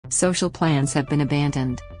Social plans have been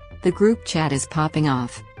abandoned. The group chat is popping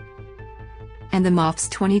off. And the MAFS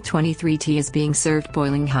 2023 tea is being served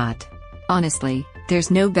boiling hot. Honestly,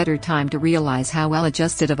 there's no better time to realize how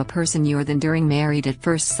well-adjusted of a person you're than during Married at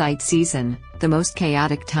First Sight season, the most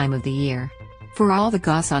chaotic time of the year. For all the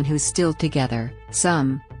goss on who's still together,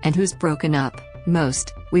 some, and who's broken up,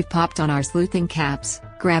 most, we've popped on our sleuthing caps,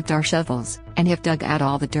 grabbed our shovels, and have dug out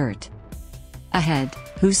all the dirt. Ahead,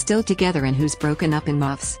 who's still together and who's broken up in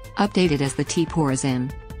MAFS, updated as the tea pours in.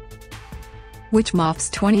 Which MAFS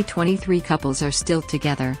 2023 couples are still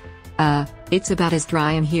together? It's about as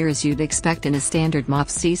dry in here as you'd expect in a standard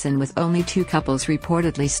MAFS season, with only 2 couples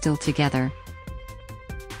reportedly still together.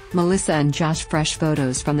 Melissa and Josh. Fresh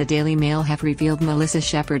photos from the Daily Mail have revealed Melissa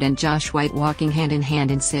Shepherd and Josh White walking hand in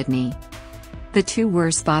hand in Sydney. The two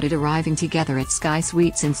were spotted arriving together at Sky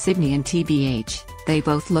Suites in Sydney, and TBH, they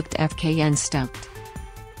both looked FKN stoked.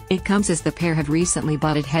 It comes as the pair have recently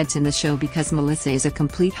butted heads in the show because Melissa is a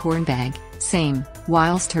complete hornbag, same,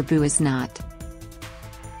 whilst her boo is not.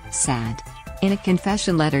 Sad. In a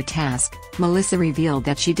confession letter task, Melissa revealed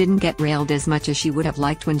that she didn't get railed as much as she would have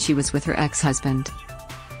liked when she was with her ex-husband.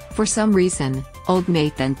 For some reason, old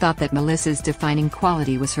mate then thought that Melissa's defining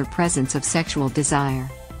quality was her presence of sexual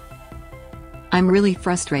desire. "I'm really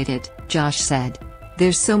frustrated," Josh said.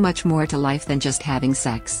 "There's so much more to life than just having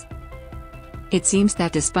sex." It seems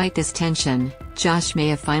that despite this tension, Josh may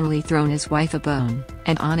have finally thrown his wife a bone,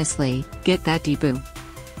 and honestly, get that debut.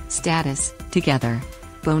 Status, together.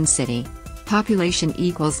 Bone City. Population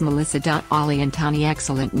equals Melissa. Ollie and Tawny.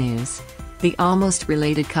 Excellent news. The almost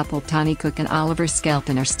related couple Tawny Cook and Oliver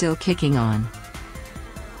Skelton are still kicking on.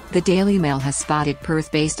 The Daily Mail has spotted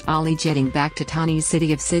Perth-based Ollie jetting back to Tawny's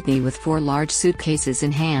city of Sydney with 4 large suitcases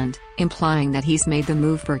in hand, implying that he's made the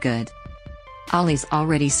move for good. Ollie's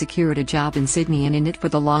already secured a job in Sydney and in it for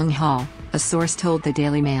the long haul, a source told the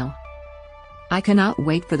Daily Mail. "I cannot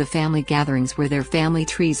wait for the family gatherings where their family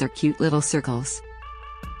trees are cute little circles.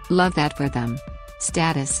 Love that for them."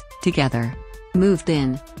 Status, together. Moved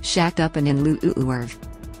in, shacked up and in Lu'u'urv.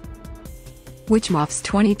 Which MAFS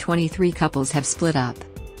 2023 couples have split up?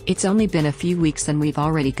 It's only been a few weeks and we've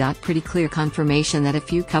already got pretty clear confirmation that a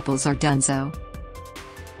few couples are donezo.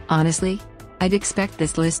 Honestly, I'd expect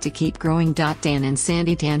this list to keep growing. Dan and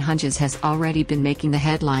Sandy. Dan Hunges has already been making the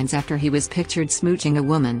headlines after he was pictured smooching a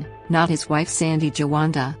woman, not his wife Sandy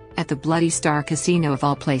Jawanda, at the Bloody Star Casino of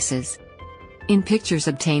all places. In pictures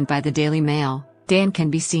obtained by the Daily Mail, Dan can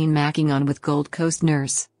be seen macking on with Gold Coast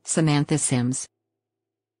nurse, Samantha Sims.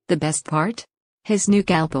 The best part? His new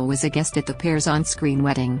galpal was a guest at the pair's on-screen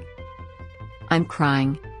wedding. "I'm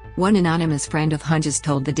crying." One anonymous friend of Hunges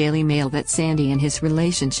told the Daily Mail that Sandy and his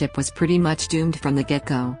relationship was pretty much doomed from the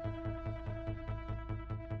get-go.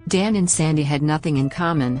 Dan and Sandy had nothing in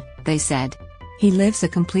common, they said. He lives a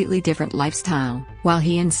completely different lifestyle, while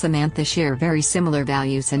he and Samantha share very similar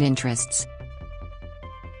values and interests.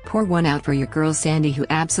 Pour one out for your girl Sandy, who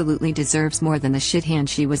absolutely deserves more than the shit hand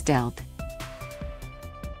she was dealt.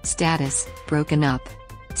 Status, broken up.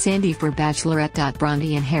 Sandy for Bachelorette.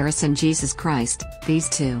 Bronte and Harrison. Jesus Christ, these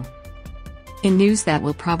two. In news that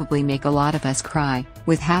will probably make a lot of us cry,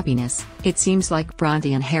 with happiness, it seems like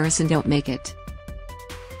Bronte and Harrison don't make it.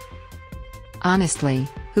 Honestly,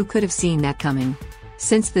 who could have seen that coming?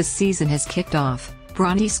 Since this season has kicked off,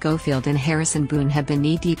 Bronte Schofield and Harrison Boone have been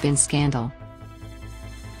knee-deep in scandal.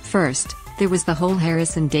 First, there was the whole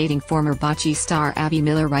Harrison dating former bocce star Abby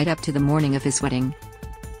Miller right up to the morning of his wedding.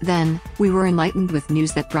 Then, we were enlightened with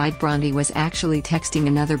news that bride Bronte was actually texting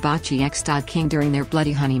another bocce ex-king during their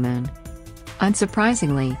bloody honeymoon.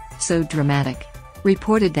 Unsurprisingly, so dramatic.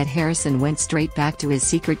 Reported that Harrison went straight back to his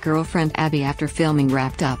secret girlfriend Abby after filming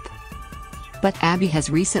wrapped up. But Abby has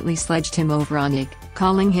recently sledged him over on Ig,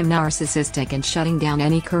 calling him narcissistic and shutting down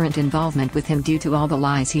any current involvement with him due to all the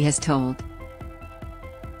lies he has told.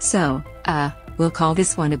 So, we'll call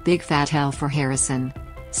this one a big fat hell for Harrison.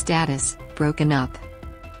 Status, broken up.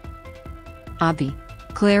 Abby.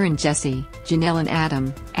 Claire and Jesse, Janelle and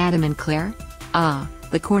Adam. Adam and Claire?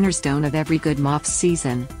 The cornerstone of every good MAFS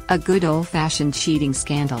season, a good old-fashioned cheating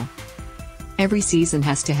scandal. Every season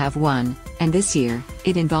has to have one, and this year,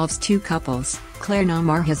 it involves 2 couples, Claire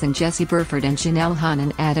Nomarhes and Jesse Burford and Janelle Hahn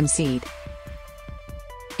and Adam Seed.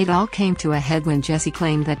 It all came to a head when Jesse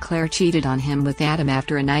claimed that Claire cheated on him with Adam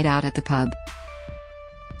after a night out at the pub.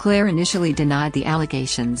 Claire initially denied the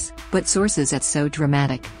allegations, but sources at So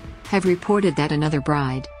Dramatic have reported that another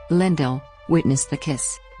bride, Lendl, witnessed the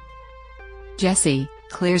kiss. Jesse,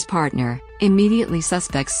 Claire's partner, immediately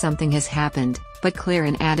suspects something has happened, but Claire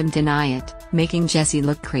and Adam deny it, making Jesse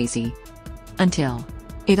look crazy. Until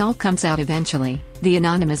it all comes out eventually, the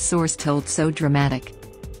anonymous source told So Dramatic.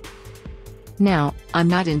 Now, I'm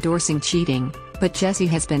not endorsing cheating, but Jessie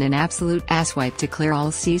has been an absolute asswipe to Claire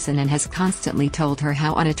all season and has constantly told her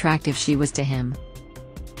how unattractive she was to him.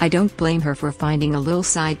 I don't blame her for finding a little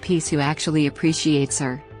side piece who actually appreciates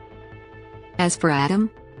her. As for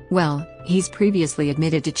Adam? Well, he's previously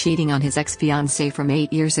admitted to cheating on his ex-fiancée from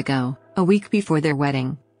 8 years ago, a week before their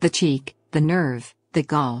wedding. The cheek, the nerve, the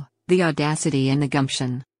gall, the audacity and the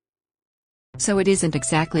gumption. So it isn't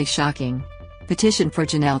exactly shocking. Petition for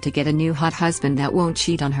Janelle to get a new hot husband that won't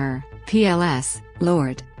cheat on her. PLS,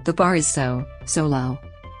 Lord, the bar is so low.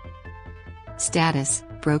 Status,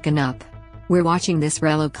 broken up. We're watching this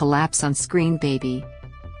relo collapse on screen, baby.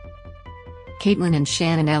 Caitlyn and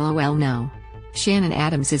Shannon LOL no. Shannon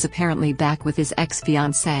Adams is apparently back with his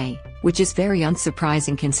ex-fiancée, which is very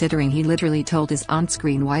unsurprising considering he literally told his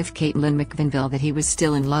on-screen wife Caitlyn McVinville that he was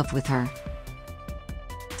still in love with her.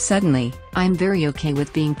 Suddenly, I'm very okay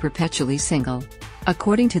with being perpetually single.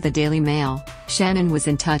 According to the Daily Mail, Shannon was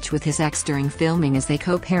in touch with his ex during filming as they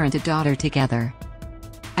co-parent a daughter together.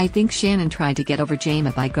 I think Shannon tried to get over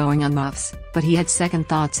Jayma by going on MAFS, but he had second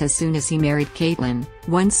thoughts as soon as he married Caitlyn,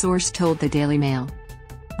 one source told the Daily Mail.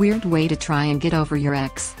 Weird way to try and get over your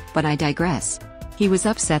ex, but I digress. He was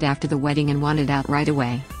upset after the wedding and wanted out right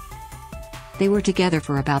away. They were together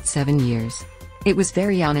for about 7 years. It was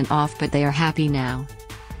very on and off, but they are happy now.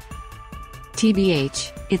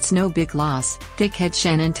 TBH, it's no big loss. Dickhead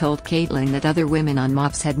Shannon told Caitlyn that other women on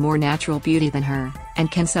MAFS had more natural beauty than her,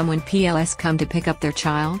 and can someone PLS come to pick up their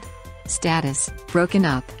child? Status, broken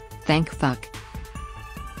up, thank fuck.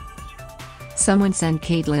 Someone send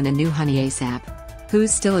Caitlyn a new honey ASAP.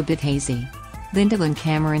 Who's still a bit hazy? Lyndall and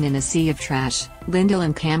Cameron in a sea of trash. Lyndall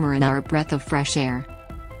and Cameron are a breath of fresh air.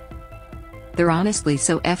 They're honestly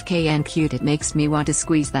so FKN cute it makes me want to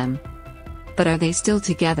squeeze them. But are they still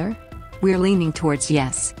together? We're leaning towards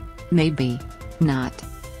yes. Maybe. Not.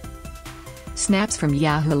 Snaps from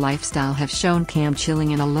Yahoo Lifestyle have shown Cam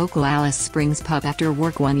chilling in a local Alice Springs pub after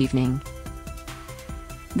work one evening.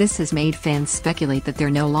 This has made fans speculate that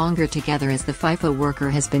they're no longer together as the FIFO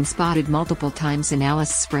worker has been spotted multiple times in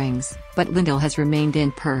Alice Springs, but Lyndall has remained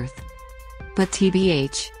in Perth. But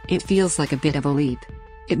TBH, it feels like a bit of a leap.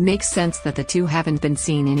 It makes sense that the two haven't been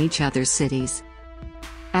seen in each other's cities.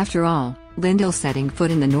 After all, Lyndall setting foot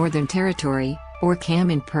in the Northern Territory, or Cam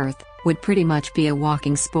in Perth, would pretty much be a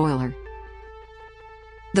walking spoiler.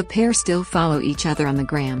 The pair still follow each other on the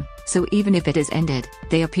gram, so even if it has ended,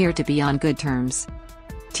 they appear to be on good terms.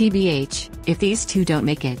 TBH, if these two don't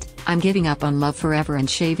make it, I'm giving up on love forever and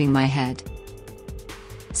shaving my head.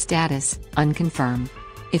 Status, unconfirmed.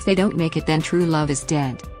 If they don't make it, then true love is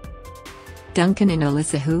dead. Duncan and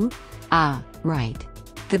Alyssa who? Ah, right.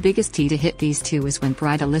 The biggest tea to hit these two is when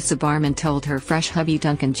bride Alyssa Barman told her fresh hubby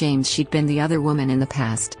Duncan James she'd been the other woman in the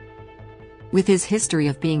past. With his history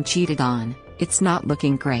of being cheated on, it's not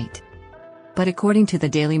looking great. But according to the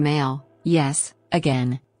Daily Mail, yes,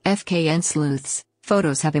 again, FKN sleuths,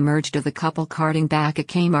 photos have emerged of the couple carting back a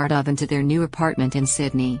Kmart oven to their new apartment in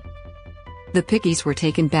Sydney. The pickies were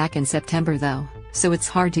taken back in September though, so it's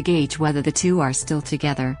hard to gauge whether the two are still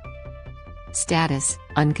together. Status,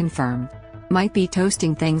 unconfirmed. Might be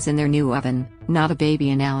toasting things in their new oven, not a baby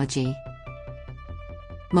analogy.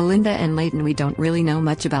 Melinda and Leighton. We don't really know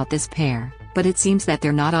much about this pair, but it seems that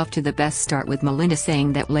they're not off to the best start, with Melinda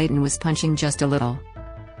saying that Leighton was punching just a little.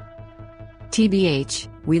 TBH,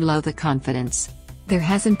 we love the confidence. There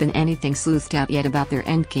hasn't been anything sleuthed out yet about their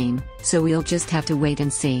endgame, so we'll just have to wait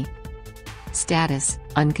and see. Status,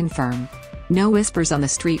 unconfirmed. No whispers on the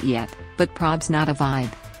street yet, but prob's not a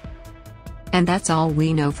vibe. And that's all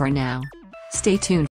we know for now. Stay tuned.